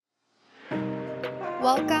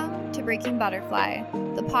Welcome to Breaking Butterfly,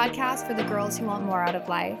 the podcast for the girls who want more out of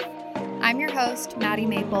life. I'm your host, Maddie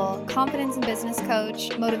Maple, confidence and business coach,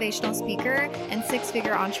 motivational speaker, and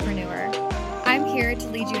six-figure entrepreneur. I'm here to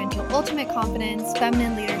lead you into ultimate confidence,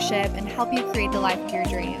 feminine leadership, and help you create the life of your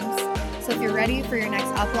dreams. So if you're ready for your next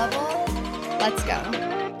up level, let's go.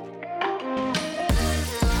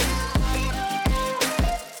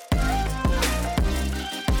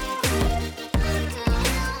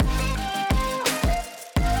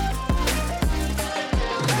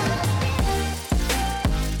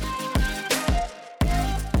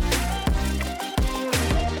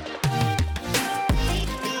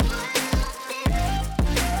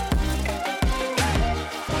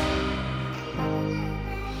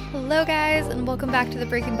 Hello guys, and welcome back to the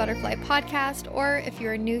Breaking Butterfly podcast, or if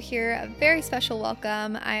you're new here, a very special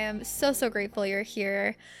welcome. I am so grateful you're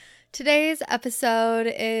here. Today's episode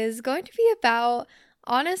is going to be about,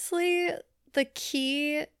 honestly, the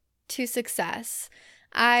key to success.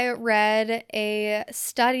 I read a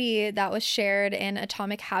study that was shared in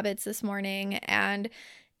Atomic Habits this morning, and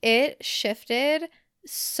it shifted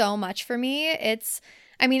so much for me. It's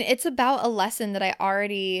about a lesson that I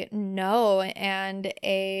already know and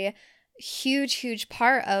a huge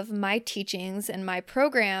part of my teachings and my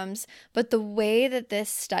programs, but the way that this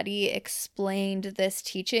study explained this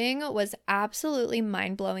teaching was absolutely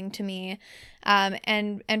mind-blowing to me,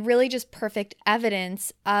 and really just perfect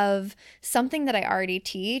evidence of something that I already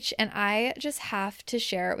teach, and I just have to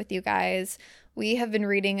share it with you guys. We have been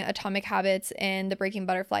reading Atomic Habits in the Breaking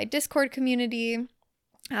Butterfly Discord community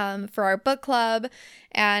for our book club.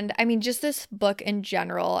 And just this book in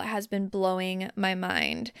general has been blowing my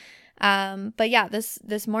mind. But yeah,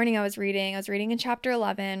 this morning I was reading in chapter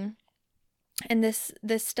 11, and this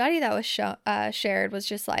study that was shared was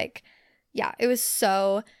just like, yeah, it was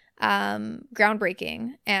so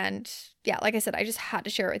groundbreaking. And yeah, like I said, I just had to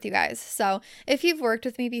share it with you guys. So if you've worked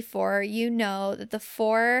with me before, you know that the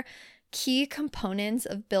 4 key components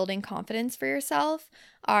of building confidence for yourself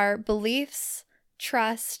are beliefs,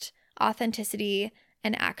 trust, authenticity,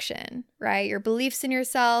 and action, right? Your beliefs in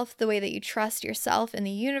yourself, the way that you trust yourself in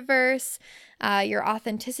the universe, your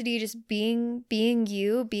authenticity, just being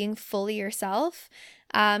you, being fully yourself,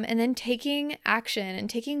 and then taking action and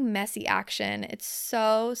taking messy action. It's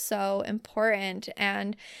so important.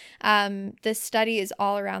 And this study is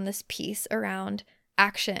all around this piece around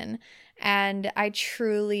action. And I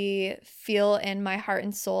truly feel in my heart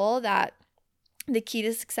and soul that the key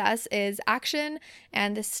to success is action,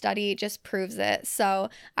 and this study just proves it. So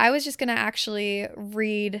I was just going to actually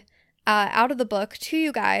read out of the book to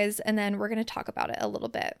you guys, and then we're going to talk about it a little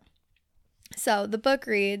bit. So the book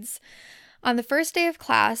reads, on the first day of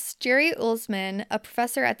class, Jerry Uelsmann, a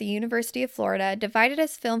professor at the University of Florida, divided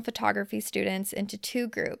his film photography students into 2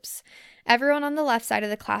 groups. Everyone on the left side of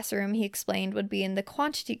the classroom, he explained, would be in the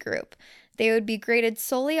quantity group. They would be graded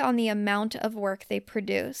solely on the amount of work they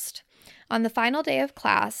produced. On the final day of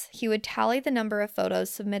class, he would tally the number of photos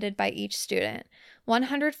submitted by each student.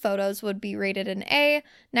 100 photos would be rated an A,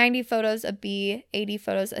 90 photos a B, 80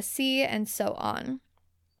 photos a C, and so on.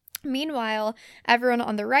 Meanwhile, everyone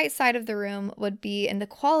on the right side of the room would be in the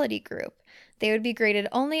quality group. They would be graded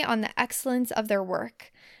only on the excellence of their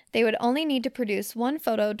work. They would only need to produce 1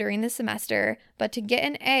 photo during the semester, but to get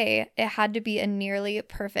an A, it had to be a nearly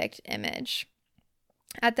perfect image.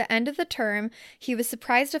 At the end of the term, he was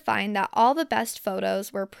surprised to find that all the best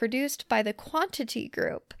photos were produced by the quantity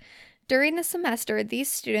group. During the semester,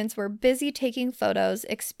 these students were busy taking photos,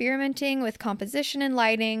 experimenting with composition and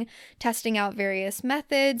lighting, testing out various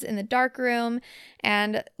methods in the darkroom,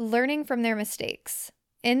 and learning from their mistakes.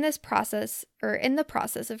 In the process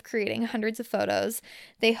of creating hundreds of photos,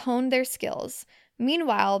 they honed their skills.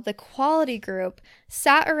 Meanwhile, the quality group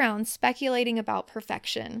sat around speculating about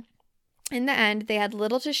perfection. In the end, they had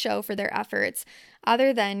little to show for their efforts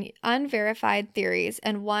other than unverified theories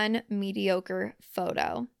and 1 mediocre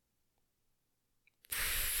photo.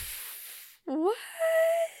 What?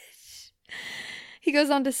 He goes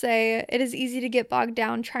on to say, it is easy to get bogged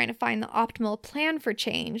down trying to find the optimal plan for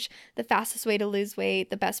change, the fastest way to lose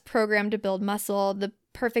weight, the best program to build muscle, the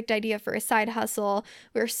perfect idea for a side hustle.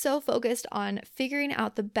 We're so focused on figuring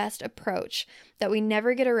out the best approach that we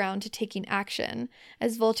never get around to taking action.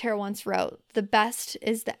 As Voltaire once wrote, the best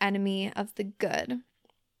is the enemy of the good.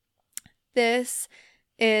 This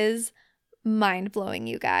is mind-blowing,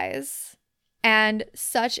 you guys, and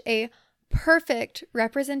such a perfect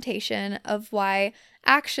representation of why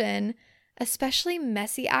action, especially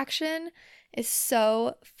messy action, is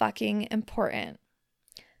so fucking important.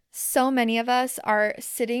 So many of us are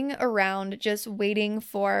sitting around just waiting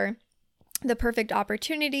for the perfect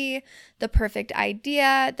opportunity, the perfect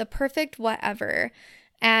idea, the perfect whatever.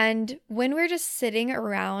 And when we're just sitting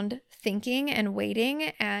around thinking and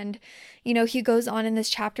waiting, and, he goes on in this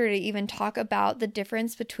chapter to even talk about the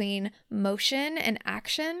difference between motion and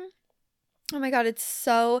action. Oh my God, it's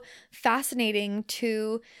so fascinating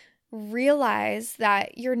to realize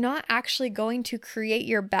that you're not actually going to create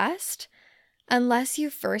your best unless you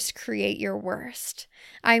first create your worst.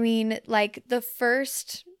 I mean, like the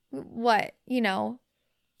first,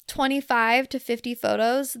 25 to 50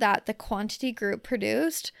 photos that the quantity group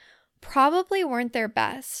produced probably weren't their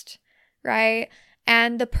best, right?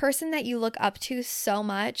 And the person that you look up to so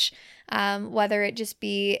much, whether it just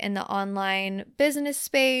be in the online business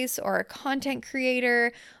space or a content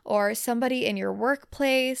creator or somebody in your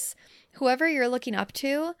workplace, whoever you're looking up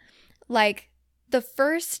to, like the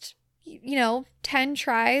first, 10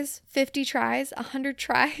 tries, 50 tries, 100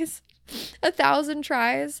 tries, 1,000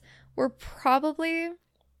 tries were probably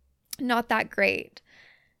not that great.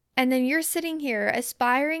 And then you're sitting here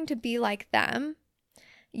aspiring to be like them,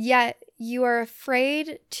 yet you are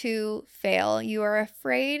afraid to fail. You are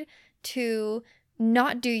afraid to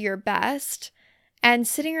not do your best, and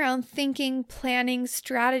sitting around thinking, planning,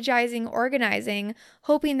 strategizing, organizing,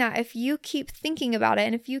 hoping that if you keep thinking about it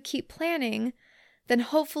and if you keep planning, then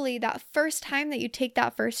hopefully that first time that you take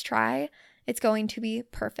that first try, it's going to be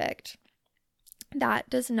perfect. That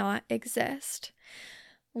does not exist.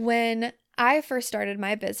 When I first started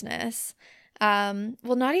my business,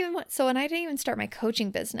 when I didn't even start my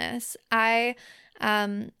coaching business, before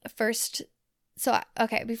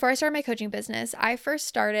I started my coaching business, I first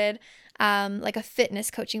started like a fitness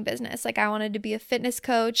coaching business. Like I wanted to be a fitness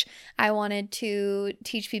coach. I wanted to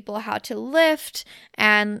teach people how to lift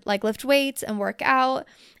and like lift weights and work out.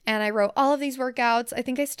 And I wrote all of these workouts. I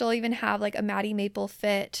think I still even have like a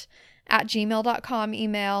maddieMapleFit@gmail.com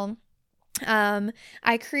email.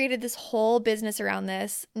 I created this whole business around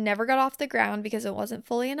this, never got off the ground because it wasn't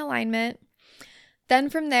fully in alignment. Then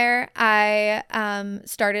from there, I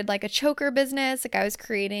started like a choker business. Like I was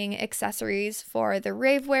creating accessories for the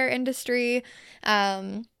ravewear industry.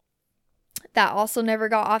 That also never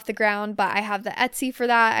got off the ground, but I have the Etsy for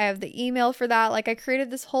that. I have the email for that. Like I created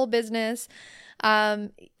this whole business.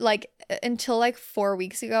 Like until like 4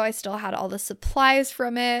 weeks ago, I still had all the supplies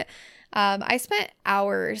from it. I spent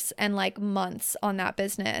hours and like months on that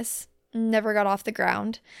business, never got off the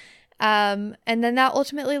ground. And then that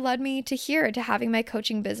ultimately led me to having my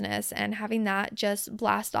coaching business and having that just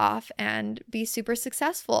blast off and be super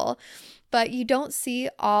successful. But you don't see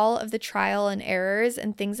all of the trial and errors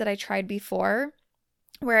and things that I tried before,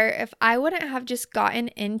 where if I wouldn't have just gotten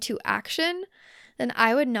into action, then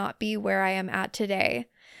I would not be where I am at today.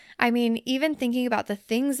 I mean, even thinking about the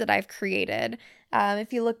things that I've created,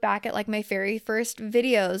 if you look back at like my very first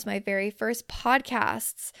videos, my very first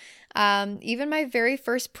podcasts, even my very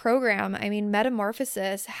first program, I mean,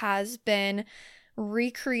 Metamorphosis has been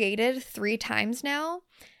recreated 3 times now.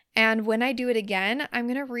 And when I do it again, I'm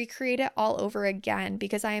going to recreate it all over again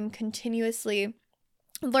because I am continuously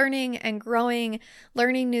learning and growing,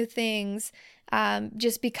 learning new things,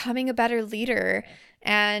 just becoming a better leader.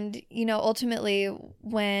 And, ultimately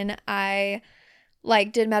when I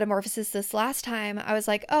did Metamorphosis this last time, I was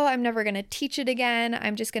like, oh, I'm never going to teach it again.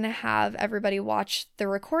 I'm just going to have everybody watch the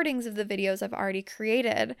recordings of the videos I've already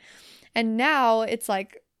created. And now it's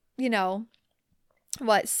like, 6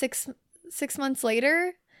 months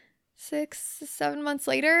later, 7 months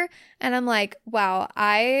later. And I'm like, wow,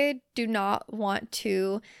 I do not want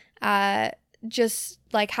to, just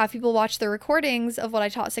like have people watch the recordings of what I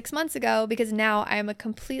taught 6 months ago, because now I'm a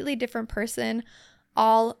completely different person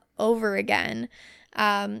all over again.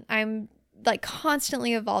 I'm like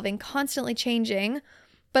constantly evolving, constantly changing,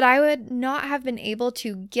 but I would not have been able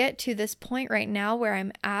to get to this point right now where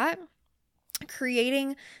I'm at,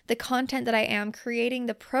 creating the content that I am, creating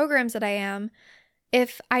the programs that I am,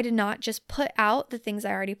 if I did not just put out the things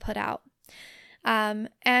I already put out.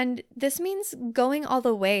 And this means going all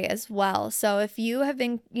the way as well. So if you have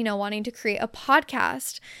been, wanting to create a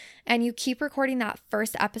podcast and you keep recording that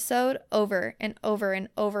first episode over and over and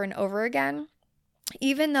over and over again,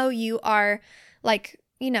 even though you are like,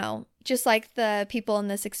 just like the people in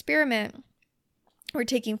this experiment were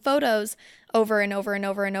taking photos over and over and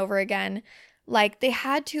over and over again, like they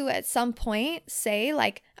had to at some point say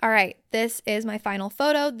like, all right, this is my final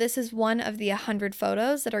photo. This is one of the 100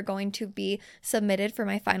 photos that are going to be submitted for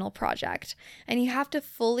my final project. And you have to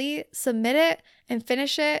fully submit it and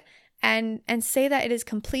finish it and say that it is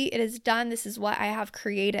complete. It is done. This is what I have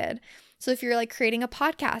created. So if you're like creating a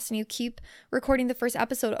podcast and you keep recording the first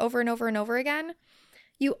episode over and over and over again,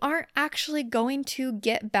 you aren't actually going to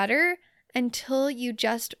get better until you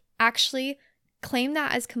just actually claim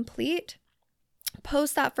that as complete,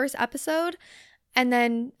 post that first episode, and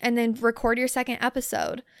then record your second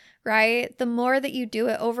episode, right? The more that you do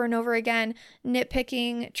it over and over again,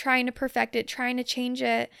 nitpicking, trying to perfect it, trying to change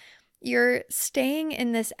it, you're staying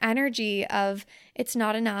in this energy of it's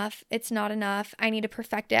not enough, I need to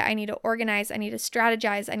perfect it, I need to organize, I need to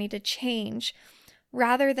strategize, I need to change,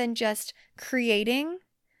 rather than just creating,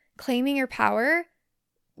 claiming your power,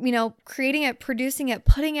 creating it, producing it,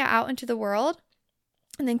 putting it out into the world,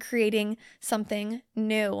 and then creating something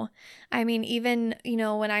new. I mean, even,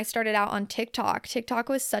 when I started out on TikTok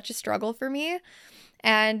was such a struggle for me.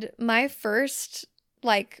 And my first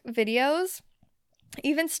videos,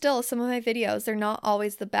 even still, some of my videos, they're not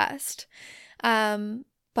always the best.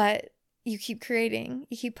 But you keep creating,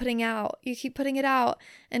 you keep putting it out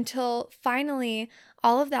until finally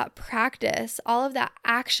all of that practice, all of that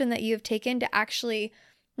action that you have taken to actually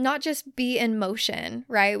not just be in motion,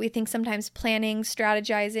 right? We think sometimes planning,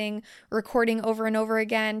 strategizing, recording over and over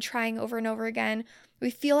again, trying over and over again, we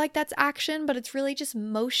feel like that's action, but it's really just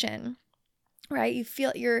motion, right? You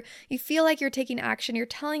feel like you're taking action. You're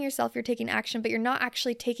telling yourself you're taking action, but you're not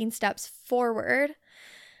actually taking steps forward.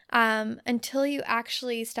 Until you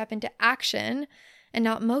actually step into action and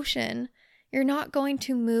not motion, you're not going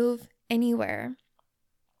to move anywhere.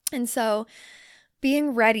 And so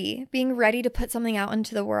being ready to put something out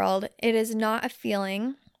into the world, it is not a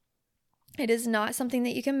feeling. It is not something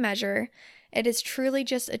that you can measure. It is truly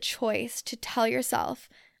just a choice to tell yourself,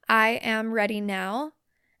 I am ready now,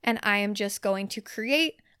 and I am just going to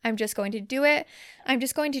create. I'm just going to do it. I'm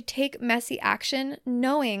just going to take messy action,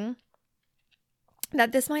 knowing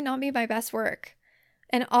that this might not be my best work.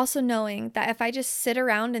 And also knowing that if I just sit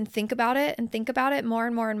around and think about it more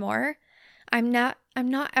and more and more, I'm not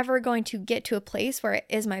ever going to get to a place where it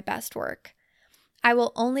is my best work. I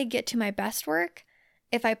will only get to my best work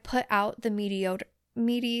if I put out the mediocre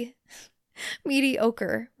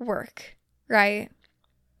work, right?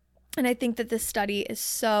 And I think that this study is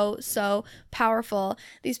so, so powerful.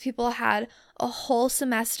 These people had a whole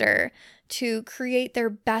semester to create their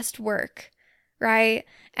best work, right?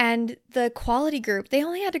 And the quality group, they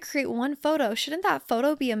only had to create one photo. Shouldn't that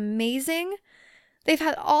photo be amazing? They've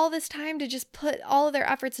had all this time to just put all of their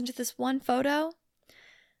efforts into this one photo.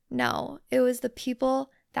 No, it was the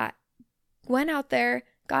people that went out there,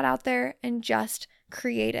 got out there, and just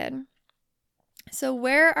created. So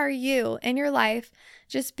where are you in your life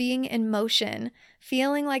just being in motion,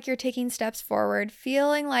 feeling like you're taking steps forward,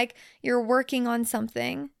 feeling like you're working on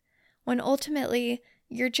something, when ultimately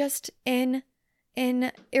you're just in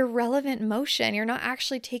irrelevant motion? You're not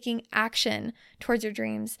actually taking action towards your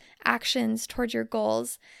dreams, actions towards your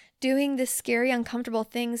goals, doing the scary, uncomfortable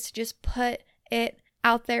things to just put it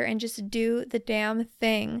out there and just do the damn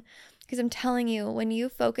thing. Because I'm telling you, when you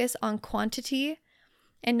focus on quantity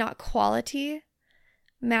and not quality,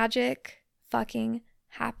 magic fucking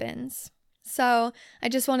happens. So I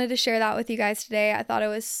just wanted to share that with you guys today. I thought it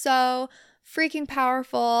was so freaking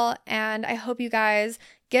powerful, and I hope you guys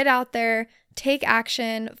get out there, take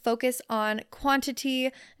action, focus on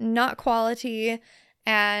quantity, not quality.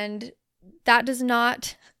 And that does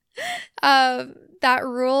not, that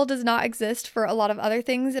rule does not exist for a lot of other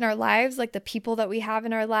things in our lives, like the people that we have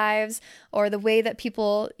in our lives or the way that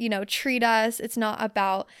people, treat us. It's not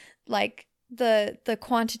about the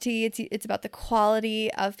quantity, it's about the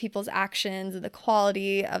quality of people's actions and the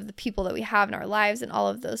quality of the people that we have in our lives and all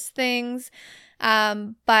of those things.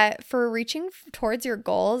 But for reaching towards your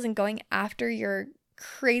goals and going after your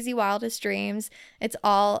crazy wildest dreams, it's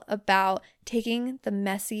all about taking the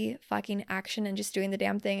messy fucking action and just doing the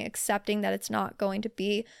damn thing, accepting that it's not going to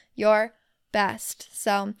be your best.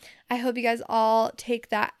 So I hope you guys all take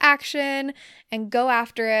that action and go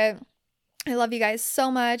after it. I love you guys so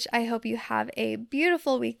much. I hope you have a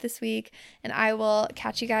beautiful week this week, and I will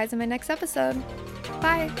catch you guys in my next episode.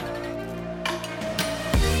 Bye.